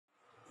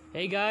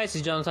Hey guys,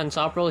 it's Jonathan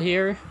Toproll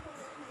here.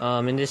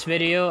 In this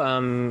video,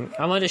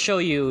 I want to show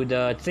you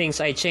the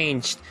things I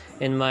changed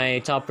in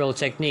my Toproll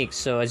technique.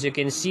 So as you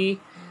can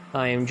see,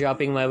 I'm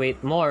dropping my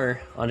weight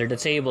more under the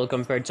table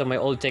compared to my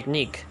old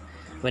technique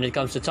when it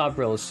comes to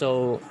Toproll.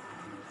 So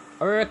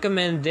I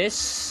recommend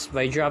this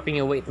by dropping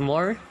your weight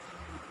more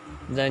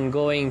than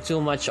going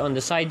too much on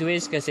the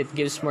sideways, because it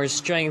gives more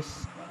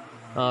strength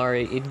or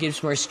it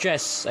gives more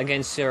stress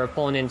against your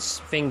opponent's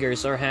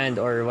fingers or hand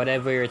or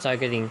whatever you're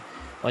targeting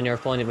on your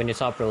opponent when you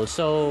Toproll.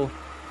 So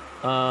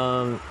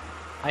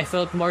I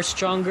felt more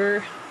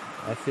stronger.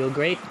 I feel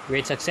great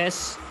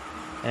success,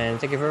 and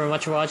thank you very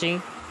much for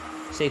watching.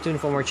 Stay tuned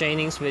for more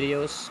trainings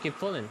videos. Keep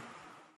pulling.